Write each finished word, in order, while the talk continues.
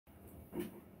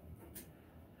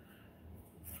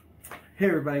Hey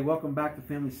everybody, welcome back to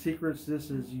Family Secrets. This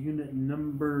is unit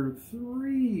number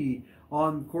 3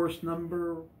 on course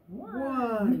number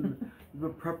 1, the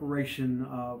preparation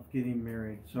of getting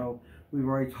married. So we've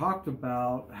already talked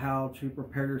about how to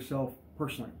prepare yourself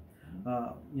personally,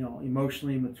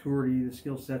 emotionally, maturity, the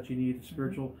skill sets you need, the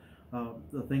spiritual,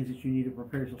 the things that you need to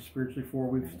prepare yourself spiritually for.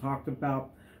 We've talked about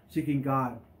seeking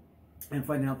God and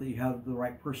finding out that you have the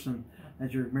right person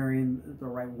as you're marrying the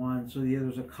right one. So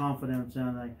there's a confidence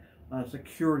and a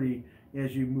security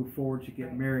as you move forward to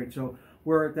get married. So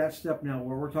we're at that step now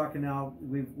where we're talking now.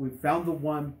 We've found the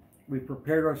one. We've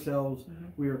prepared ourselves.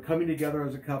 We are coming together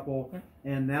as a couple,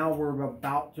 and now we're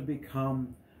about to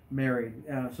become married.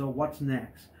 So what's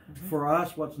next? For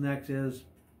us, what's next is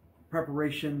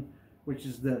preparation, which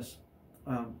is this: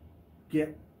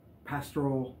 get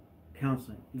pastoral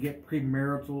counseling. You get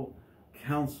premarital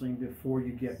counseling before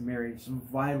you get married. It's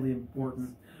vitally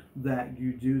important that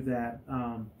you do that.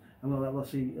 I'm going to let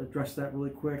Leslie address that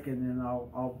really quick, and then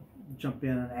I'll jump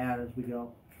in and add as we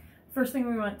go. First thing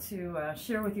we want to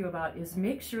share with you about is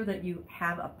make sure that you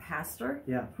have a pastor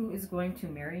who is going to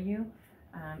marry you.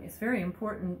 It's very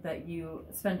important that you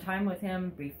spend time with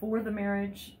him before the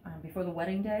marriage, before the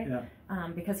wedding day,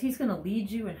 because he's going to lead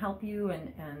you and help you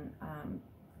and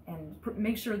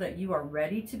make sure that you are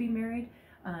ready to be married.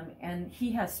 And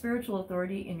he has spiritual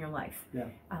authority in your life.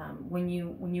 When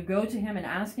you go to him and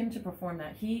ask him to perform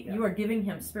that, you are giving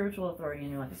him spiritual authority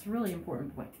in your life. It's a really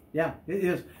important point. Yeah, it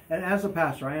is. And as a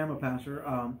pastor, I am a pastor.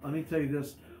 Let me tell you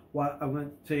this. What I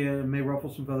went to tell you, it may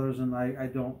ruffle some feathers, and I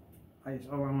want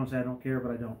to say I don't care,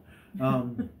 but I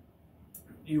don't.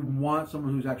 You want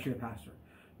someone who's actually a pastor.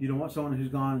 You don't want someone who's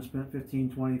gone and spent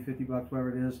 15, 20, 50 bucks, whatever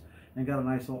it is, and got a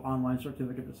nice little online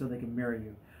certificate that said they can marry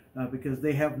you. Because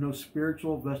they have no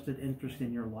spiritual vested interest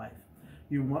in your life.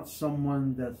 You want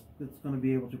someone that's going to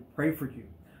be able to pray for you,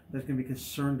 that's going to be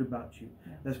concerned about you,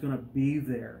 that's going to be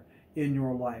there in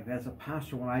your life. As a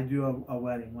pastor, when I do a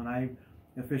wedding, when I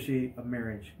officiate a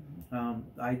marriage,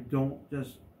 I don't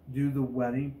just do the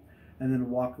wedding and then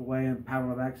walk away and pat on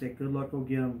the back and say, good luck, go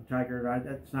get them, Tiger.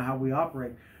 That's not how we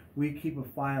operate. We keep a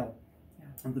file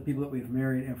of the people that we've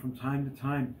married, and from time to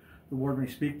time, the Lord may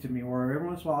speak to me, or every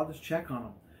once in a while, I'll just check on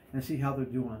them and see how they're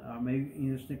doing. Maybe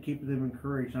just to keep them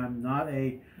encouraged. I'm not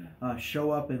a show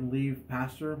up and leave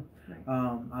pastor.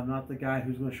 I'm not the guy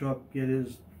who's going to show up, get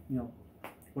his,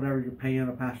 whatever you're paying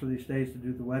a pastor these days to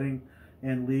do the wedding,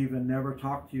 and leave and never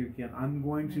talk to you again. I'm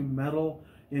going to meddle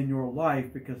in your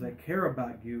life because I care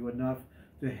about you enough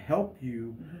to help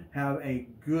you have a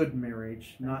good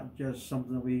marriage, not just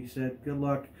something that we said, good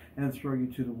luck, and throw you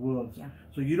to the wolves.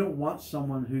 So you don't want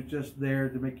someone who's just there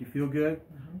to make you feel good.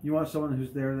 You want someone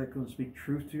who's there that can speak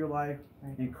truth to your life,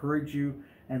 encourage you,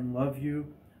 and love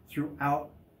you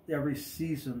throughout every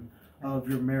season of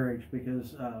your marriage.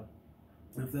 Because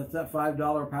if that's that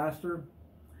 $5 pastor,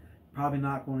 probably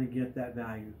not going to get that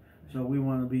value. So we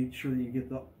want to be sure that you get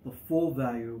the full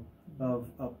value of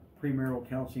premarital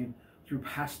counseling through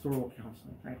pastoral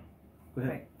counseling. Go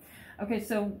ahead. Okay,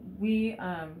 so we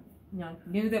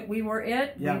knew that we were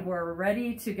it. We were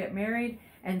ready to get married,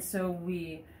 and so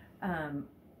we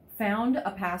found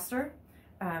a pastor.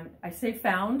 I say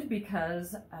found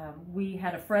because we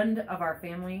had a friend of our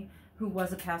family who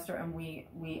was a pastor, and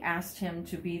we asked him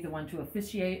to be the one to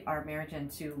officiate our marriage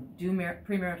and to do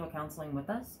premarital counseling with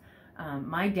us.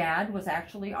 My dad was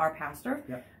actually our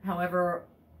pastor. However,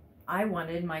 I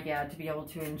wanted my dad to be able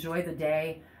to enjoy the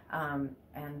day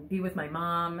and be with my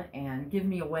mom and give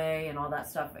me away and all that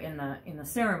stuff in the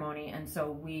ceremony, and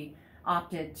so we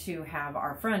opted to have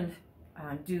our friend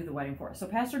do the wedding for us. So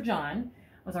Pastor John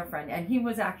was our friend, and he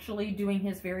was actually doing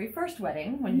his very first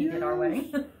wedding when he did our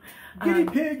wedding. Guinea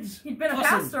pigs. He'd been a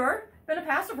pastor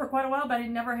for quite a while, but he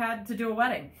never had to do a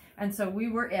wedding, and so we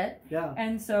were it.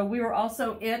 And so we were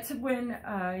also it when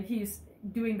he's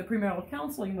doing the premarital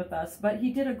counseling with us. But he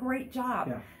did a great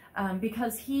job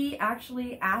because he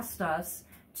actually asked us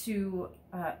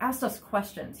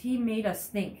questions. He made us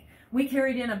think. We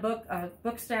carried in a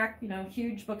book stack,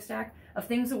 huge book stack of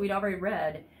things that we'd already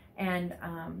read, and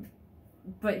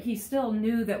but he still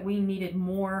knew that we needed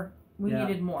more. We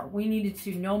needed more. We needed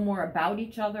to know more about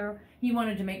each other. He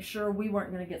wanted to make sure we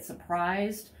weren't going to get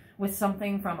surprised with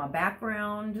something from a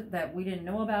background that we didn't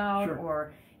know about,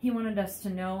 or he wanted us to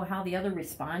know how the other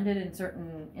responded in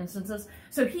certain instances.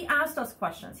 So he asked us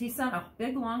questions. He sent a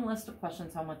big, long list of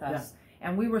questions home with us,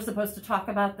 and we were supposed to talk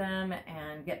about them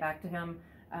and get back to him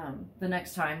the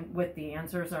next time with the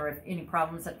answers or if any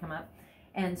problems had come up.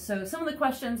 And so some of the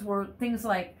questions were things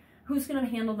like, who's going to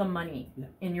handle the money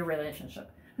in your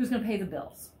relationship? Who's going to pay the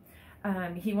bills?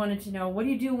 He wanted to know, what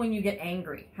do you do when you get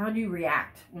angry? How do you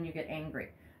react when you get angry?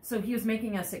 So he was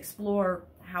making us explore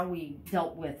how we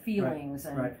dealt with feelings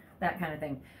and that kind of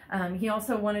thing. He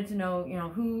also wanted to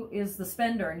know, who is the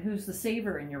spender and who's the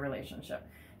saver in your relationship.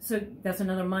 So that's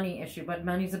another money issue, but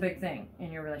money's a big thing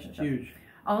in your relationship. Huge.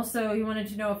 Also, he wanted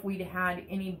to know if we'd had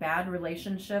any bad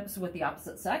relationships with the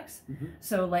opposite sex.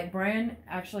 So, like, Brian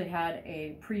actually had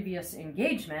a previous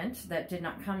engagement that did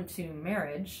not come to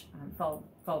marriage, fell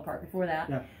apart before that.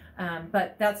 Yeah.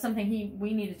 But that's something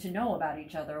we needed to know about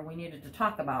each other. We needed to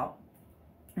talk about.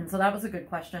 And so that was a good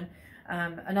question.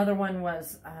 Another one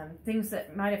was things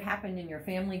that might have happened in your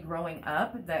family growing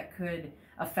up that could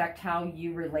affect how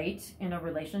you relate in a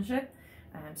relationship.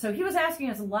 So he was asking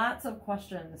us lots of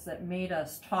questions that made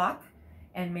us talk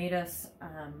and made us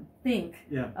think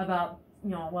about,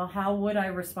 well, how would I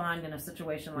respond in a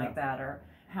situation like that? Or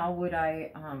how would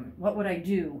I, what would I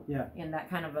do in that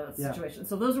kind of a situation?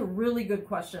 So those were really good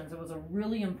questions. It was a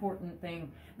really important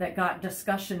thing that got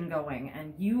discussion going.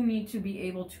 And you need to be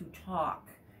able to talk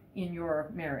in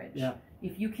your marriage.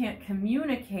 If you can't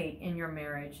communicate in your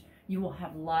marriage, you will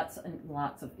have lots and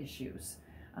lots of issues.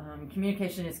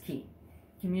 Communication is key.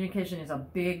 Communication is a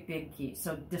big, big key.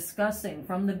 So discussing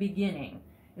from the beginning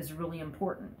is really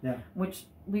important. Which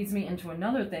leads me into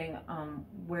another thing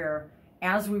where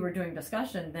as we were doing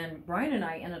discussion, then Brian and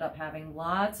I ended up having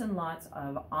lots and lots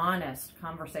of honest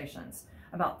conversations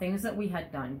about things that we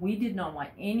had done. We did not want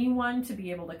anyone to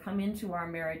be able to come into our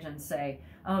marriage and say,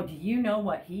 oh, do you know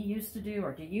what he used to do?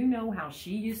 Or do you know how she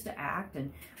used to act?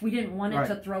 And we didn't want it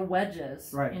to throw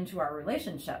wedges into our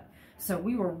relationship. So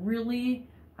we were really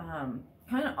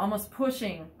kind of almost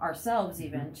pushing ourselves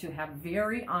even to have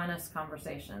very honest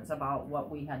conversations about what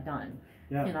we had done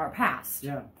in our past.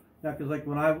 Because like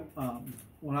when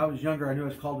I was younger, I knew I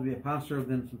was called to be a pastor.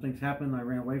 Then some things happened. I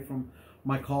ran away from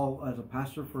my call as a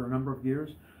pastor for a number of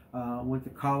years. Went to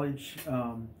college,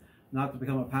 not to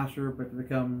become a pastor, but to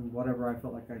become whatever I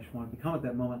felt like I just wanted to become at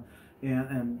that moment.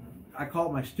 And I call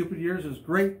it my stupid years. It was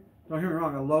great. Don't hear me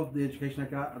wrong. I love the education I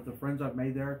got, the friends I've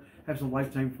made there. I have some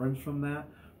lifetime friends from that.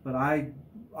 But I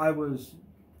was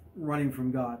running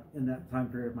from God in that time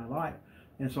period of my life.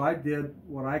 And so I did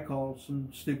what I call some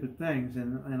stupid things.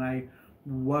 And I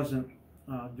wasn't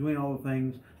doing all the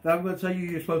things that I'm going to tell you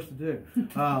you're supposed to do.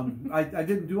 I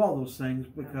didn't do all those things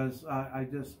because I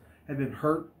just had been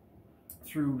hurt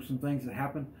through some things that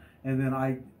happened. And then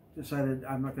I decided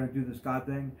I'm not going to do this God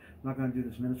thing. I'm not going to do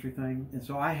this ministry thing. And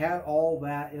so I had all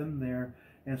that in there.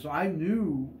 And so I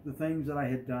knew the things that I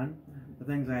had done, the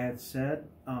things I had said,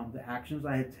 the actions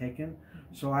I had taken.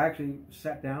 So I actually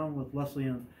sat down with Leslie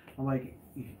and I'm like,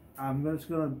 I'm just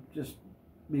going to just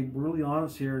be brutally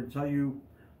honest here and tell you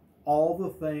all the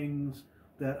things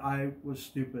that I was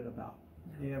stupid about.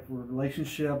 For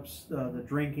relationships, the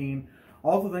drinking,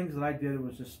 all the things that I did, it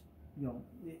was just,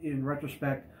 in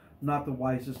retrospect, not the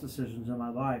wisest decisions in my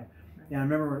life. And I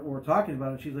remember we were talking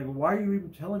about it. She's like, well, why are you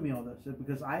even telling me all this? I said,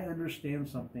 because I understand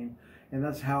something, and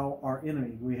that's how our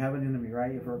enemy, we have an enemy,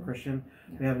 right? If we're a Christian,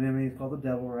 we have an enemy, it's called the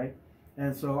devil, right?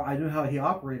 And so I knew how he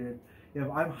operated. If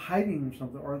I'm hiding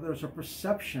something, or there's a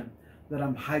perception that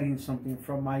I'm hiding something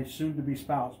from my soon-to-be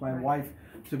spouse, my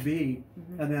wife-to-be,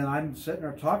 and then I'm sitting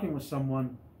there talking with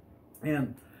someone,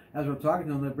 and as we're talking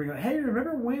to them, they bring up, hey,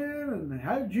 remember when, and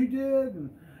how did you did, and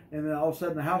then all of a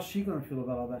sudden, how's she going to feel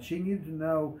about all that? She needed to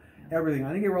know everything. I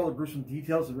didn't give her all the gruesome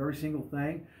details of every single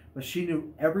thing, but she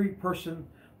knew every person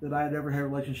that I had ever had a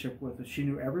relationship with. She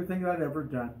knew everything that I'd ever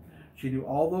done. She knew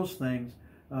all those things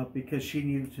because she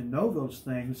needed to know those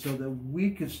things so that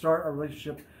we could start a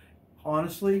relationship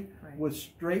honestly, with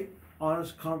straight,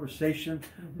 honest conversation,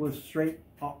 with straight,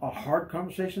 hard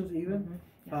conversations even.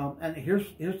 And here's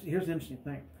the interesting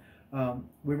thing.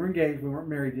 We were engaged. We weren't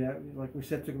married yet. Like we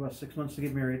said, it took about 6 months to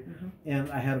get married.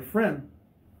 And I had a friend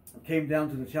came down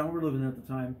to the town we were living in at the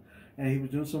time, and he was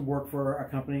doing some work for a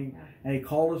company, and he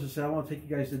called us and said, I want to take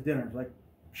you guys to dinner. I was like,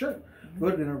 sure,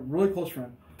 go to dinner. Really close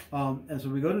friend. And so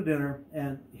we go to dinner,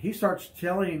 and he starts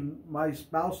telling my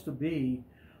spouse-to-be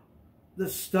the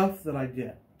stuff that I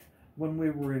did when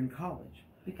we were in college.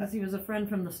 Because he was a friend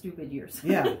from the stupid years.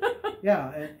 And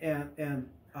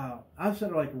I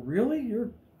said, like, really?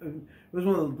 It was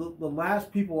one of the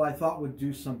last people I thought would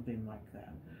do something like that.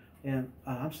 And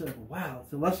I'm saying, wow.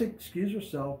 So Leslie excused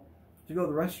herself to go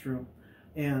to the restroom.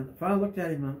 And finally looked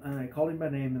at him and I called him by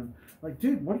name. And I'm like,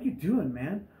 dude, what are you doing,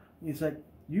 man? And he's like,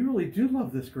 you really do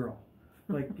love this girl.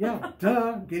 I'm like, yeah,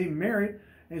 duh, getting married.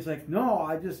 And he's like,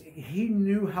 no, he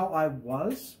knew how I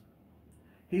was.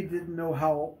 He didn't know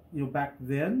how, back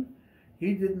then.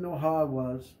 He didn't know how I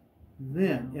was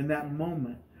then, in that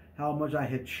moment, how much I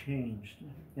had changed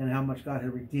and how much God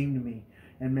had redeemed me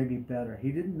and maybe better.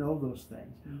 He didn't know those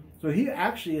things. So he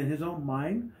actually, in his own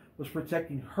mind, was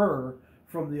protecting her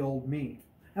from the old me.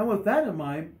 And with that in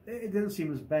mind, it didn't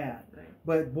seem as bad. Right.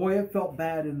 But boy, it felt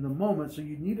bad in the moment. So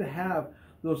you need to have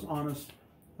those honest,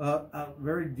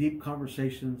 very deep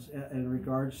conversations in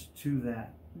regards to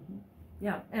that.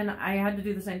 Yeah, and I had to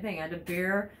do the same thing. I had to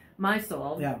bare my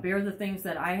soul, bare the things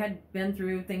that I had been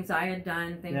through, things I had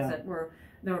done, things that were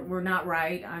not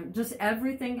right. Just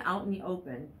everything out in the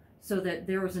open, so that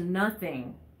there was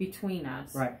nothing between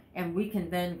us, and we can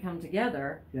then come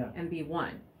together and be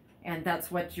one. And that's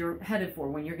what you're headed for.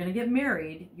 When you're going to get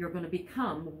married, you're going to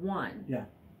become one. Yeah.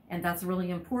 And that's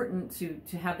really important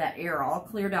to have that air all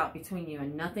cleared out between you,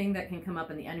 and nothing that can come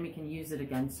up and the enemy can use it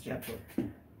against you.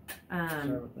 Sorry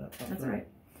about that. That's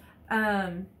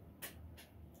right.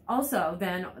 Also,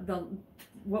 then,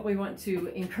 what we want to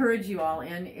encourage you all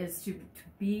in is to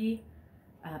be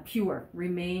pure,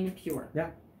 remain pure.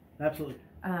 Yeah, absolutely.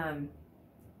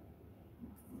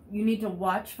 You need to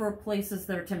watch for places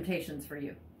that are temptations for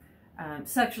you.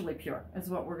 Sexually pure is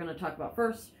what we're going to talk about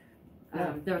first.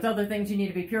 There's other things you need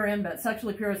to be pure in, but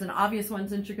sexually pure is an obvious one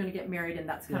since you're going to get married, and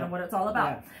that's kind of what it's all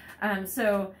about.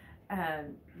 So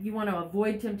you want to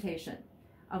avoid temptation.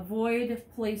 Avoid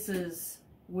places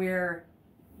where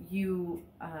you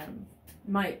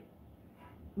might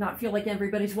not feel like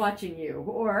everybody's watching you,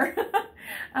 or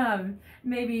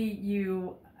maybe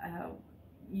you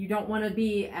don't want to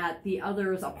be at the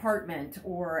other's apartment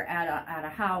or at a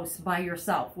house by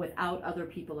yourself without other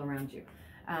people around you.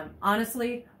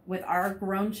 Honestly, with our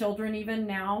grown children even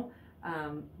now,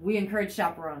 we encourage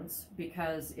chaperones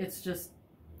because it's just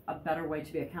a better way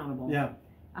to be accountable.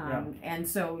 And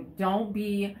so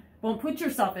don't put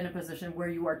yourself in a position where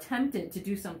you are tempted to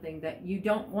do something that you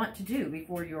don't want to do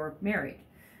before you're married.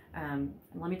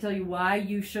 Let me tell you why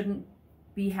you shouldn't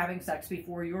be having sex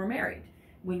before you're married.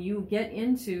 When you get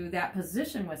into that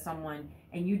position with someone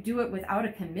and you do it without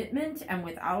a commitment and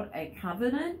without a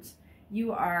covenant,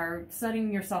 you are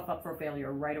setting yourself up for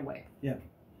failure right away. Yeah.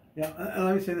 And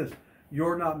let me say this.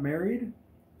 You're not married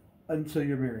until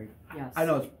you're married. Yes. I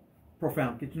know it's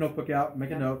profound. Get your notebook out,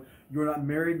 make a note. You're not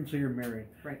married until you're married.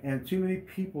 Right. And too many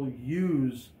people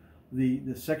use the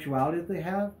sexuality that they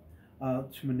have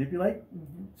to manipulate,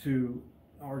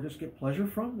 or just get pleasure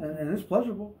from. And it's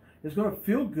pleasurable. It's going to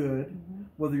feel good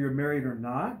whether you're married or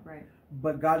not. Right.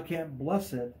 But God can't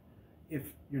bless it if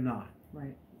you're not.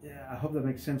 Right. Yeah, I hope that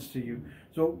makes sense to you.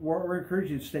 So we're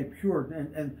encouraging you to stay pure.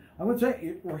 And I would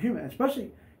say we're human,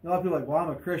 especially a lot of people are like, well,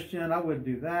 I'm a Christian, I wouldn't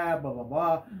do that, blah, blah,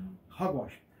 blah.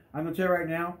 Hogwash. I'm going to tell you right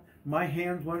now, my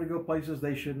hands wanted to go places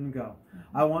they shouldn't go.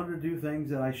 I wanted to do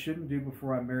things that I shouldn't do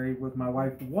before I married with my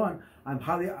wife. One, I'm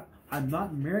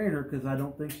not marrying her because I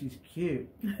don't think she's cute.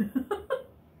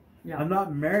 I'm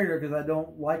not marrying her because I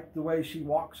don't like the way she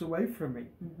walks away from me.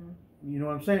 You know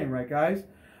what I'm saying, right, guys?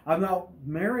 I'm not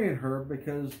marrying her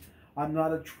because I'm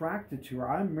not attracted to her.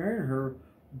 I'm marrying her.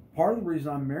 Part of the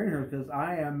reason I'm marrying her is because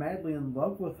I am madly in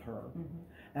love with her,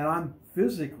 and I'm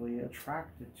physically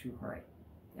attracted to her. Right.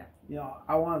 Yeah. You know,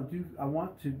 I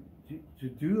want to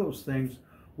do those things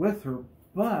with her.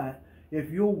 But if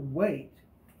you'll wait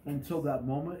until that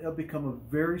moment, it'll become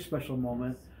a very special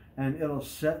moment, and it'll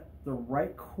set the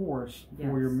right course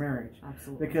for your marriage.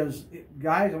 Absolutely. Because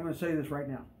guys, I'm going to say this right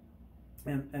now,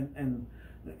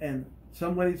 and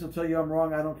some ladies will tell you I'm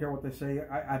wrong. I don't care what they say.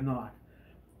 I'm not.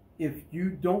 If you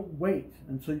don't wait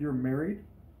until you're married,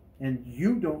 and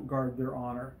you don't guard their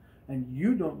honor, and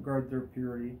you don't guard their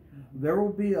purity, there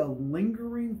will be a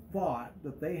lingering thought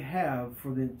that they have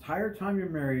for the entire time you're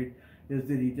married is,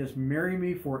 did he just marry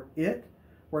me for it,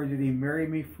 or did he marry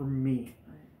me for me?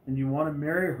 Right. And you want to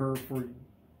marry her for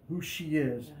who she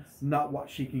is, not what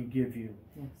she can give you.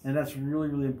 And that's really,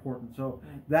 really important. So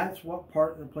that's what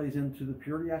part that plays into the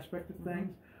purity aspect of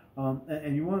things.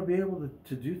 And you want to be able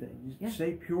to do things. You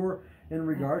stay pure in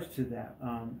regards to that.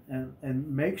 And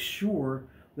make sure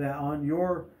that on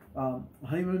your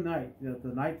honeymoon night,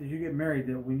 the night that you get married,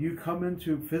 that when you come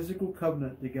into physical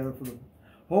covenant together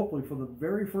hopefully for the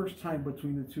very first time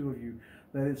between the two of you,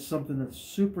 that it's something that's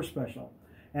super special.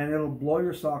 And it'll blow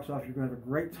your socks off. You're going to have a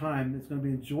great time. It's going to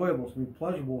be enjoyable. It's going to be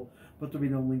pleasurable. But there'll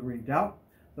be no lingering doubt.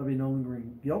 There'll be no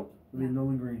lingering guilt. There'll be no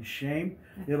lingering shame.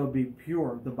 It'll be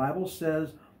pure. The Bible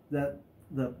says that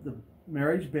the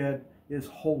marriage bed is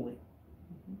holy.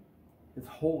 It's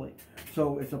holy.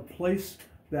 So it's a place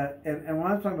that, and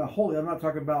when I'm talking about holy, I'm not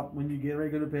talking about when you get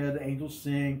ready to go to bed, the angels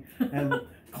sing, and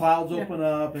clouds open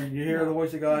up, and you hear the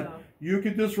voice of God, you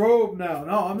can disrobe now.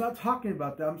 No, I'm not talking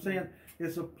about that. I'm saying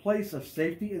it's a place of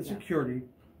safety and security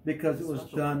because it was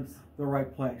done the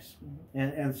right place.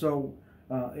 And so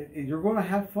You're going to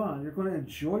have fun. You're going to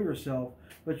enjoy yourself,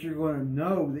 but you're going to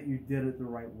know that you did it the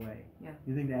right way. Yeah.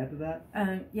 Anything to add to that?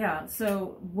 Yeah.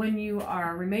 So when you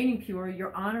are remaining pure,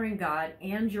 you're honoring God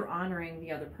and you're honoring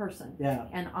the other person. Yeah.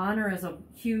 And honor is a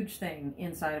huge thing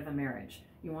inside of a marriage.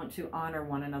 You want to honor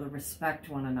one another, respect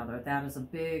one another. That is a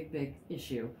big, big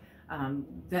issue.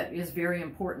 That is very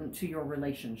important to your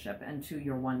relationship and to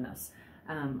your oneness.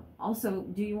 Also,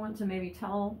 do you want to maybe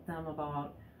tell them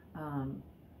about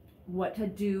what to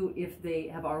do if they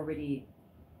have already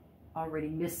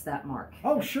missed that mark?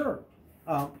 Oh, sure.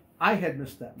 I had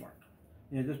missed that mark.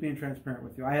 Just being transparent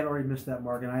with you, I had already missed that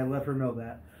mark, and I let her know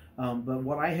that. But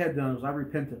what I had done was I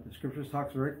repented. The scriptures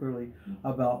talks very clearly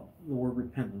about the word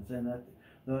repentance, and that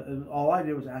all I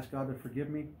did was ask God to forgive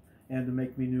me and to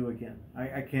make me new again.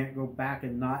 I can't go back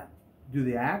and not do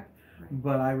the act. Right.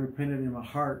 But I repented in my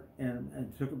heart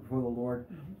and took it before the Lord,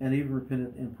 and even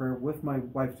repented in prayer with my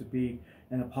wife-to-be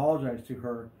and apologized to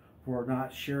her for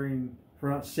not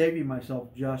saving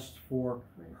myself just for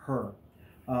her.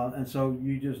 And so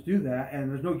you just do that,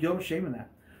 and there's no guilt or shame in that.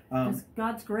 Because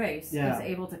God's grace is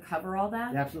able to cover all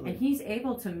that. Absolutely. And He's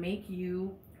able to make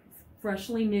you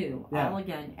freshly new all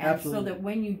again. And absolutely. So that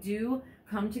when you do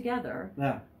come together,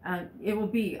 it will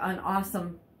be an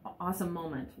awesome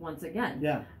moment once again.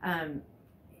 Yeah.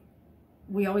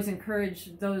 We always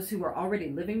encourage those who are already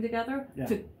living together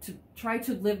to try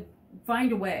to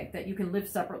find a way that you can live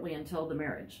separately until the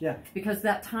marriage. Yeah. Because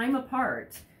that time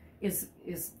apart is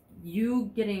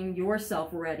you getting yourself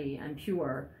ready and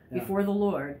pure before the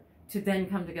Lord to then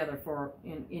come together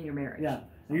in your marriage. Yeah.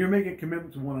 And you're making a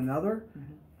commitment to one another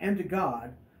and to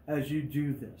God as you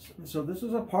do this. So this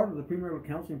is a part of the premarital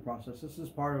counseling process. This is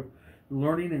part of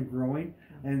learning and growing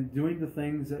and doing the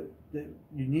things that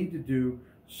you need to do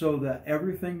so that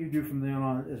everything you do from then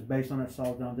on is based on that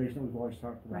solid foundation that we've always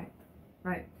talked about.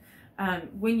 Right.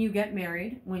 When you get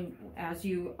married, as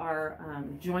you are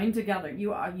joined together,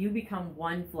 you become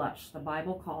one flesh. The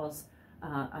Bible calls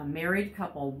a married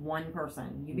couple one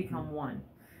person. You become one.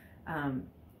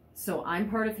 So I'm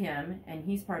part of him, and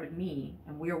he's part of me,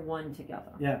 and we're one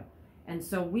together. Yeah. And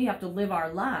so we have to live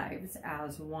our lives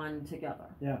as one together.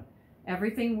 Yeah.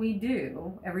 Everything we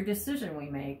do, every decision we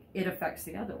make, it affects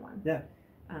the other one. Yeah.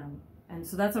 And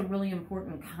so that's a really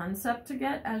important concept to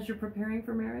get as you're preparing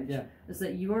for marriage, is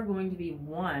that you are going to be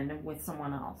one with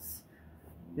someone else.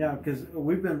 Yeah, because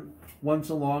we've been one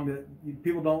so long that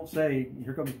people don't say,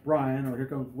 here comes Brian, or here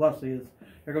comes Leslie. It's,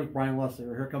 here comes Brian Leslie,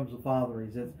 or here comes the Father.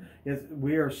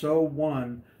 We are so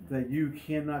one that you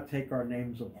cannot take our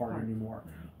names apart anymore.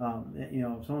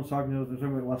 If someone's talking to us, they're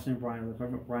talking about Leslie and Brian, or they're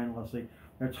talking about Brian and Leslie,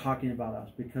 they're talking about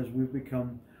us because we've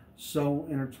become so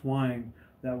intertwined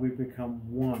that we've become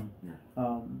one.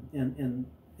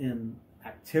 In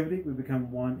activity, we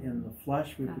become one in the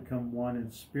flesh, we become one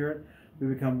in spirit, we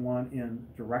become one in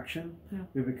direction,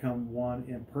 we become one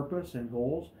in purpose and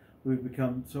goals. We've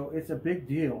become, so it's a big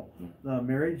deal.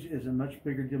 Marriage is a much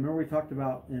bigger deal. Remember we talked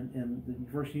about in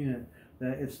the first unit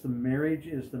that marriage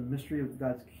is the mystery of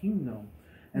God's kingdom.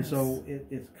 And so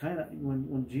it's kind of,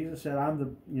 when Jesus said,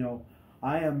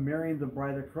 I am marrying the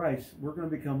bride of Christ, we're going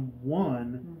to become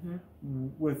one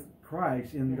with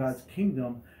Christ in God's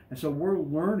kingdom. And so we're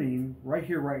learning right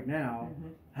here, right now,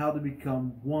 how to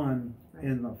become one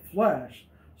in the flesh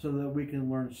so that we can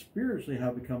learn spiritually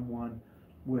how to become one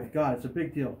with God. It's a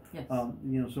big deal. Yes.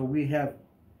 So we have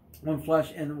one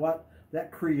flesh, and what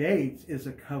that creates is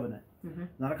a covenant,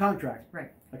 not a contract.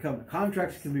 Right. A covenant.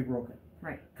 Contracts can be broken.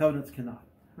 Right. Covenants cannot.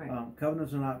 Right.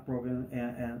 Covenants are not broken,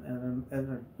 and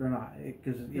they're not,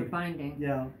 because they're binding.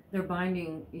 Yeah. They're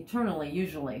binding eternally,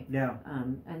 usually. Yeah.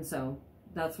 And so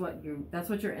that's what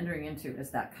you're entering into,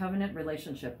 is that covenant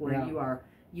relationship where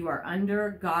you are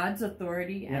under God's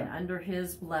authority and under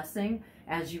His blessing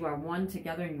as you are one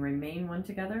together and you remain one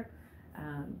together.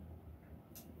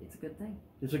 It's a good thing.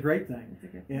 It's a great thing. It's a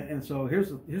good thing. And so here's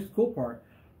the cool part.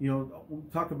 We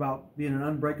talk about being an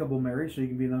unbreakable marriage, so you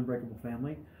can be an unbreakable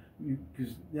family.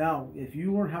 Because now, if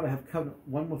you learn how to have covenant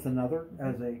one with another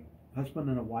as a husband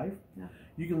and a wife,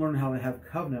 you can learn how to have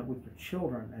covenant with your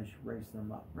children as you raise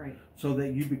them up. Right. So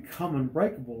that you become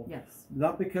unbreakable. Yes.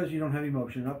 Not because you don't have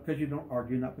emotion, not because you don't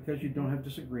argue, not because you don't have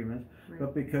disagreements,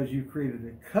 but because you created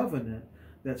a covenant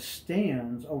that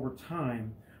stands over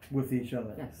time with each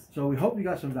other. Yes. So we hope you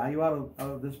got some value out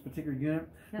of this particular unit.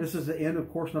 Yes. This is the end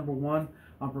of course number 1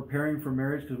 on preparing for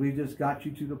marriage, because we just got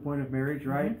you to the point of marriage,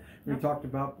 right? We talked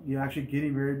about actually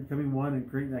getting married, becoming one, and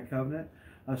creating that covenant.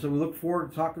 So we look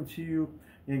forward to talking to you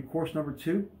in course number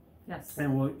 2. Yes.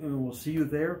 And we'll see you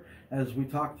there as we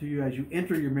talk to you as you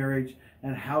enter your marriage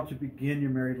and how to begin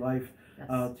your married life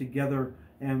together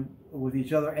and with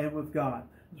each other and with God.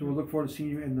 So we'll look forward to seeing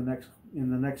you in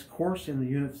the next course in the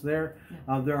units there.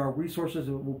 Yeah. There are resources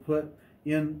that we'll put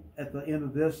in at the end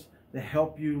of this to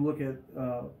help you look at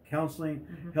counseling,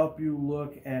 help you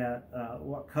look at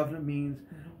what covenant means,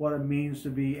 what it means to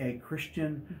be a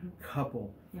Christian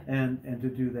couple, and to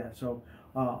do that. So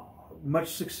much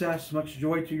success, much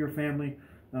joy to your family.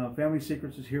 Family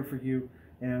Secrets is here for you,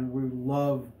 and we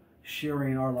love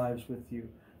sharing our lives with you.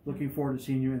 Looking forward to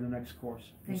seeing you in the next course.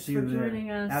 Thanks see for you there.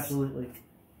 joining us. Absolutely.